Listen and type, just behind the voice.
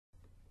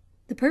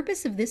The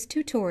purpose of this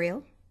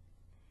tutorial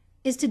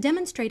is to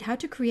demonstrate how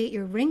to create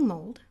your ring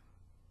mold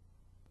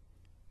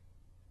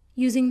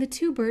using the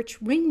TwoBirch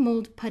Ring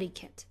Mold Putty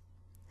Kit.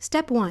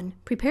 Step 1.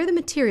 Prepare the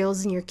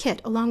materials in your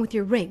kit along with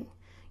your ring.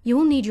 You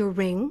will need your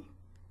ring,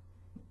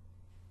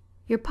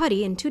 your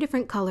putty in 2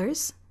 different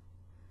colors,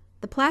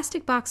 the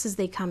plastic boxes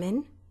they come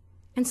in,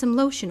 and some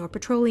lotion or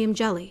petroleum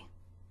jelly.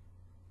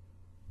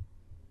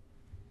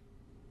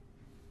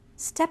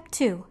 Step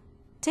 2.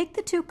 Take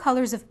the 2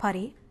 colors of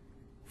putty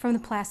from the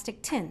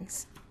plastic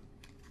tins.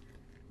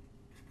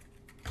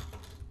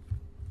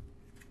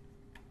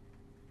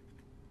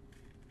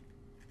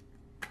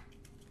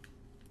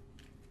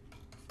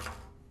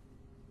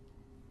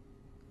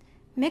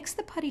 Mix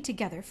the putty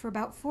together for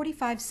about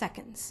 45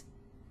 seconds.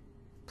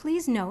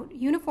 Please note,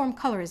 uniform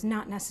color is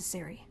not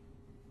necessary.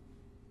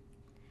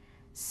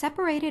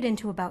 Separate it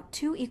into about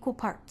 2 equal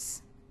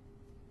parts.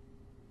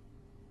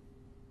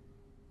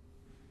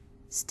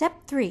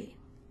 Step 3.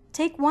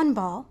 Take 1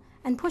 ball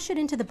and push it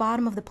into the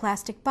bottom of the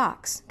plastic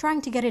box,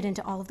 trying to get it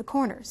into all of the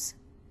corners.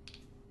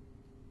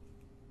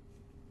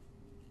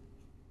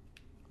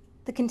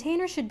 The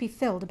container should be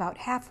filled about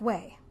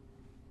halfway.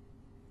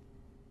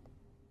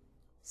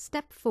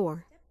 Step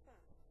 4.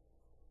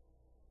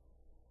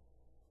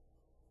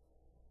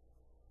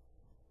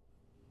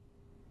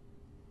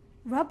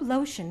 Rub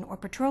lotion or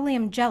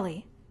petroleum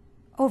jelly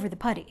over the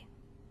putty.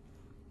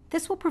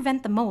 This will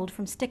prevent the mold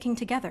from sticking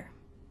together.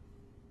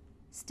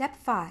 Step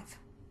 5.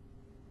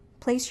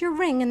 Place your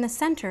ring in the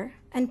center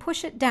and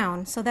push it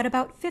down so that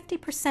about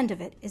 50%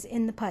 of it is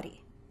in the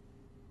putty.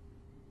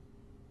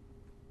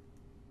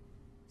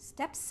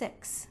 Step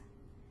 6.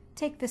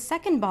 Take the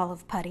second ball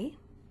of putty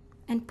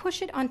and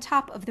push it on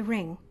top of the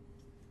ring.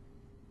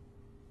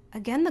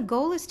 Again, the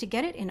goal is to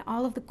get it in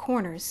all of the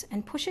corners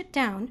and push it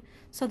down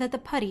so that the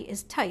putty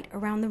is tight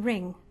around the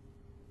ring.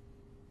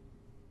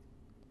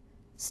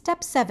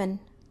 Step 7.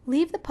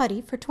 Leave the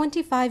putty for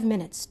 25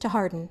 minutes to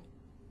harden.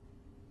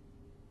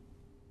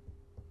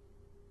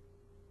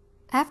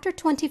 After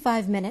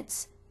 25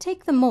 minutes,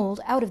 take the mold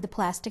out of the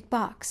plastic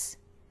box.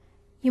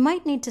 You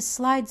might need to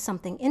slide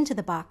something into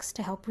the box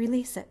to help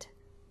release it.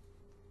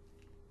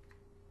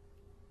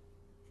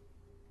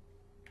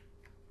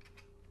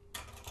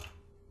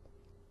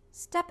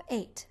 Step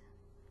 8.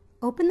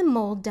 Open the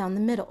mold down the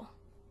middle.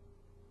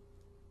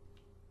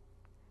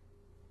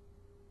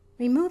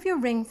 Remove your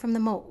ring from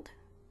the mold.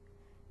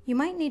 You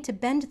might need to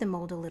bend the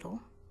mold a little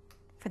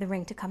for the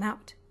ring to come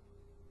out.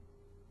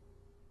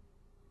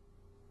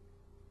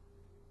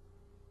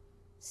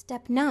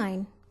 Step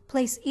 9.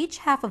 Place each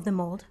half of the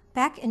mold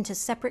back into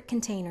separate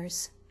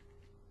containers.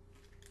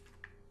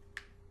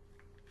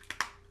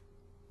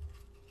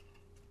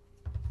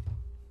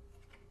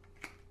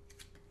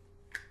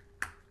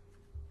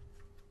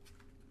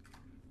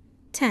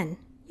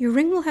 Your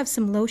ring will have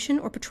some lotion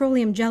or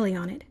petroleum jelly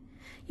on it.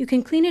 You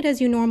can clean it as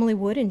you normally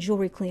would in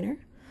jewelry cleaner,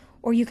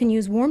 or you can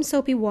use warm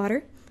soapy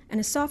water and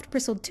a soft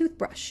bristled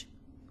toothbrush.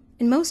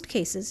 In most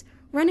cases,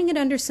 running it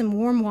under some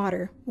warm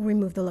water will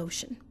remove the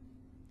lotion.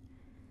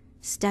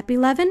 Step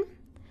 11.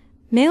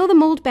 Mail the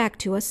mold back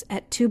to us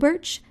at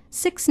TwoBirch,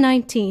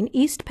 619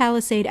 East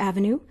Palisade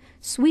Avenue,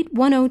 Suite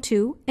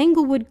 102,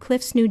 Englewood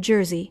Cliffs, New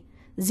Jersey,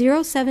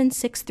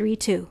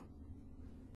 07632.